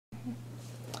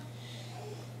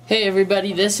Hey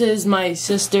everybody, this is my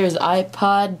sister's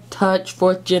iPod Touch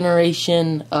 4th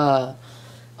generation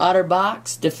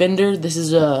OtterBox Defender. This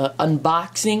is a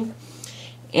unboxing,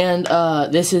 and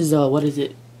this is what is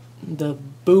it? The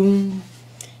boom.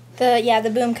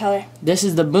 The boom color. This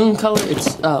is the boom color.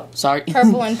 It's sorry.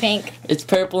 Purple and pink. It's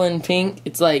purple and pink.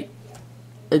 It's like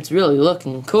it's really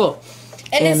looking cool.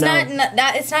 And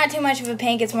it's not too much of a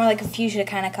pink. It's more like a fuchsia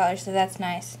kind of color, so that's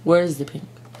nice. Where is the pink?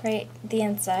 Right, the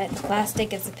inside. The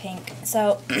plastic is the pink.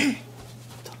 So,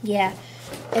 yeah,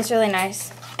 it's really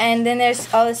nice. And then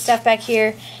there's all this stuff back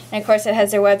here, and of course it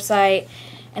has their website,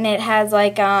 and it has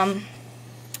like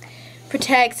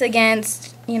protects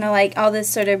against, you know, like all this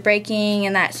sort of breaking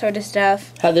and that sort of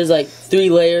stuff. How there's like three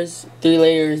layers,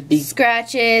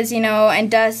 scratches, you know,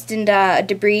 and dust and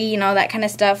debris, you know, that kind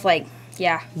of stuff. Like,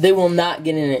 yeah. They will not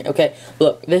get in it. Okay,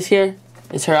 look, this here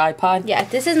is her iPod. Yeah,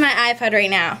 this is my iPod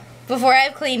right now. Before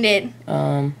I've cleaned it.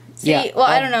 See, yeah. Well,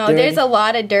 I don't know. There's a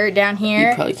lot of dirt down here.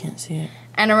 You probably can't see it.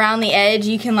 And around the edge,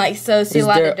 you can like see a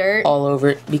lot of dirt all over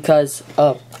it because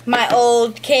of my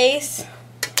old case,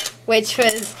 which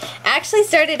was actually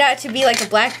started out to be like a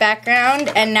black background,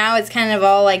 and now it's kind of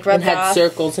all like rubbed off. It had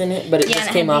circles in it, but it just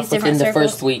came off within the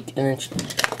first week, and then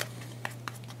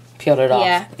peeled it off.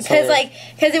 Yeah,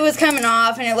 because it was coming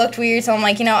off and it looked weird, so I'm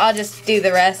like, you know, I'll just do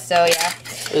the rest. So yeah.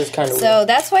 It was kind of weird. So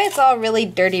that's why it's all really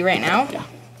dirty right now.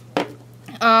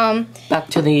 Yeah. Back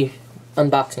to the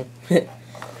unboxing.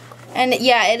 And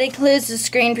yeah, it includes the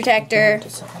screen protector.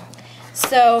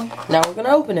 So now we're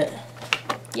gonna open it.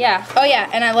 Yeah. Oh yeah,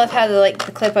 and I love how the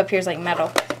clip up here is like metal.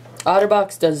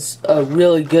 OtterBox does a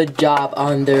really good job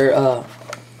on their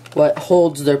what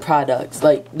holds their products.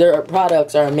 Like their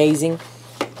products are amazing,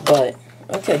 but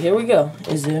okay, here we go.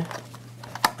 Is there?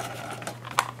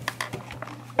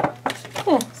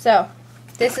 So,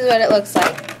 this is what it looks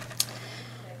like.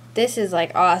 This is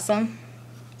like awesome.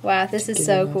 Wow, this is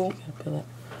so cool.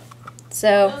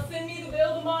 So, send me the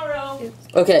bill tomorrow.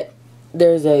 Okay,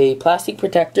 there's a plastic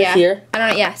protector here. I don't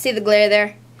know. Yeah, see the glare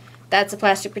there? That's a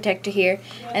plastic protector here.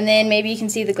 And then maybe you can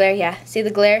see the glare. Yeah, see the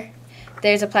glare?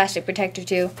 There's a plastic protector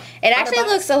too. It actually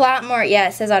looks a lot more, yeah,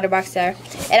 it says OtterBox there.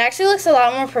 It actually looks a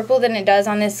lot more purple than it does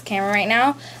on this camera right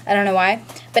now. I don't know why.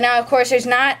 But now, of course, there's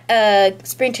not a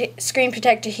screen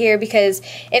protector here because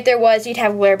if there was, you'd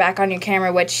have glare back on your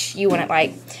camera, which you wouldn't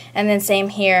like. And then same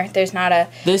here, there's not a...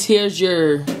 This here's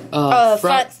your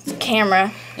front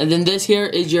camera. And then this here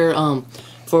is your,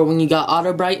 for when you got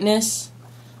auto brightness.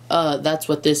 That's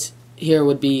what this here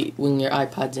would be when your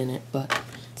iPod's in it, but...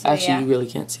 So, actually, you really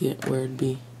can't see it where it'd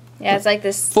be. Yeah, it's like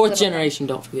this. 4th generation,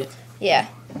 don't forget. Yeah.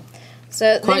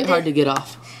 So quite hard to get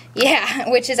off. Yeah,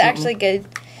 which is actually good.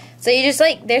 So you just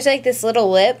there's like this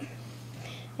little lip,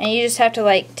 and you just have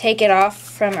to take it off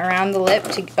from around the lip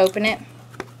to open it.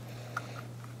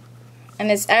 And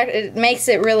it makes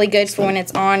it really good for when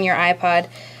it's on your iPod,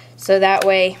 so that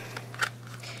way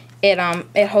it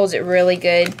holds it really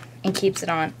good and keeps it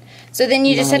on. So then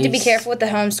you just have to be careful with the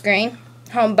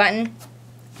home button.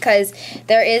 Because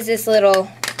there is this little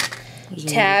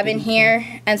tab in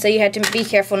here, and so you have to be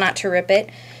careful not to rip it.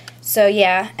 So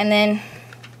yeah, and then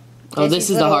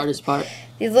this is the hardest part.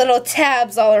 These little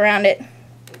tabs all around it.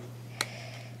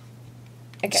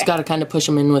 Okay. Just gotta kind of push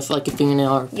them in with like a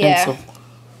fingernail or pencil.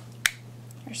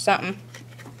 Or something,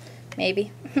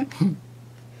 maybe.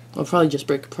 I'll probably just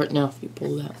break apart now if you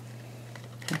pull that.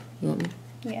 You want me?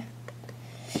 Yeah.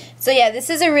 So yeah, this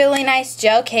is a really nice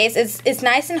gel case. It's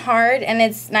nice and hard, and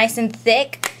it's nice and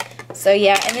thick. So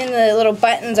yeah, and then the little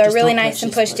buttons are really nice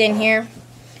and pushed in here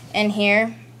and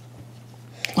here.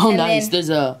 Oh, and nice.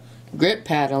 There's a grip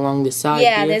pad along the side.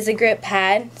 Yeah, there's a grip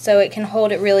pad, so it can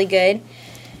hold it really good.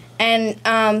 And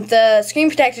the screen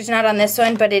protector's not on this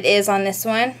one, but it is on this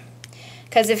one.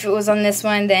 Because if it was on this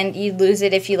one, then you'd lose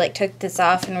it if you took this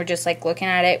off and were just looking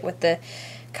at it with the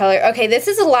color. Okay, this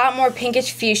is a lot more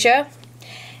pinkish fuchsia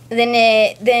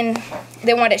than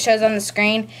what it shows on the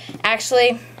screen.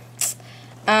 Actually,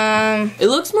 it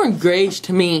looks more grayish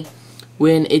to me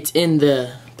when it's in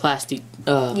the plastic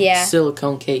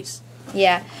silicone case.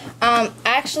 Yeah.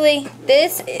 Actually,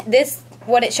 this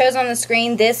what it shows on the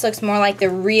screen, this looks more like the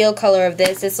real color of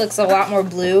this. This looks a lot more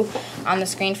blue on the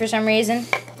screen for some reason.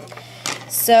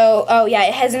 So, oh yeah,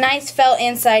 it has a nice felt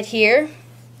inside here.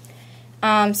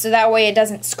 So that way it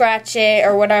doesn't scratch it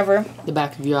or whatever. The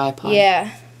back of your iPod.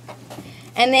 Yeah.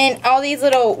 And then all these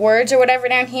little words or whatever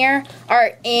down here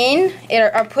are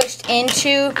pushed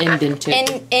into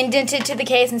indented to the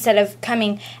case instead of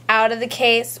coming out of the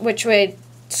case, which would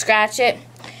scratch it.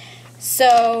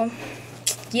 So,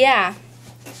 yeah.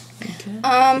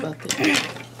 Okay.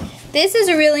 This is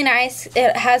a really nice,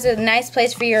 it has a nice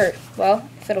place for your, well,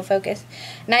 if it'll focus,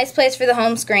 nice place for the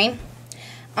home screen.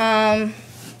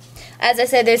 As I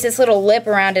said, there's this little lip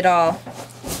around it all.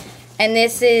 And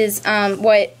this is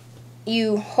what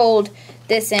you hold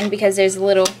this in, because there's a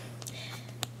little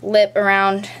lip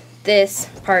around this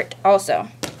part also.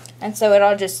 And so it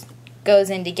all just goes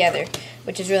in together,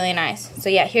 which is really nice. So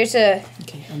yeah, here's a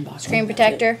screen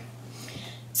protector.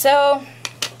 So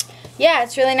yeah,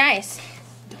 it's really nice.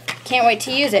 Can't wait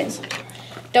to use it.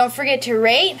 Don't forget to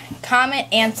rate, comment,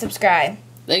 and subscribe.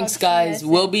 Thanks, guys.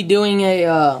 We'll be doing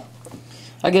a,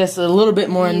 I guess, a little bit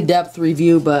more in-depth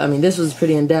review, but I mean, this was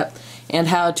pretty in-depth, and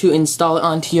how to install it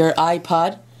onto your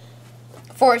iPod.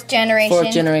 4th generation.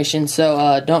 4th generation.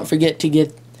 So don't forget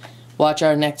to watch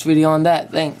our next video on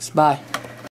that. Thanks. Bye.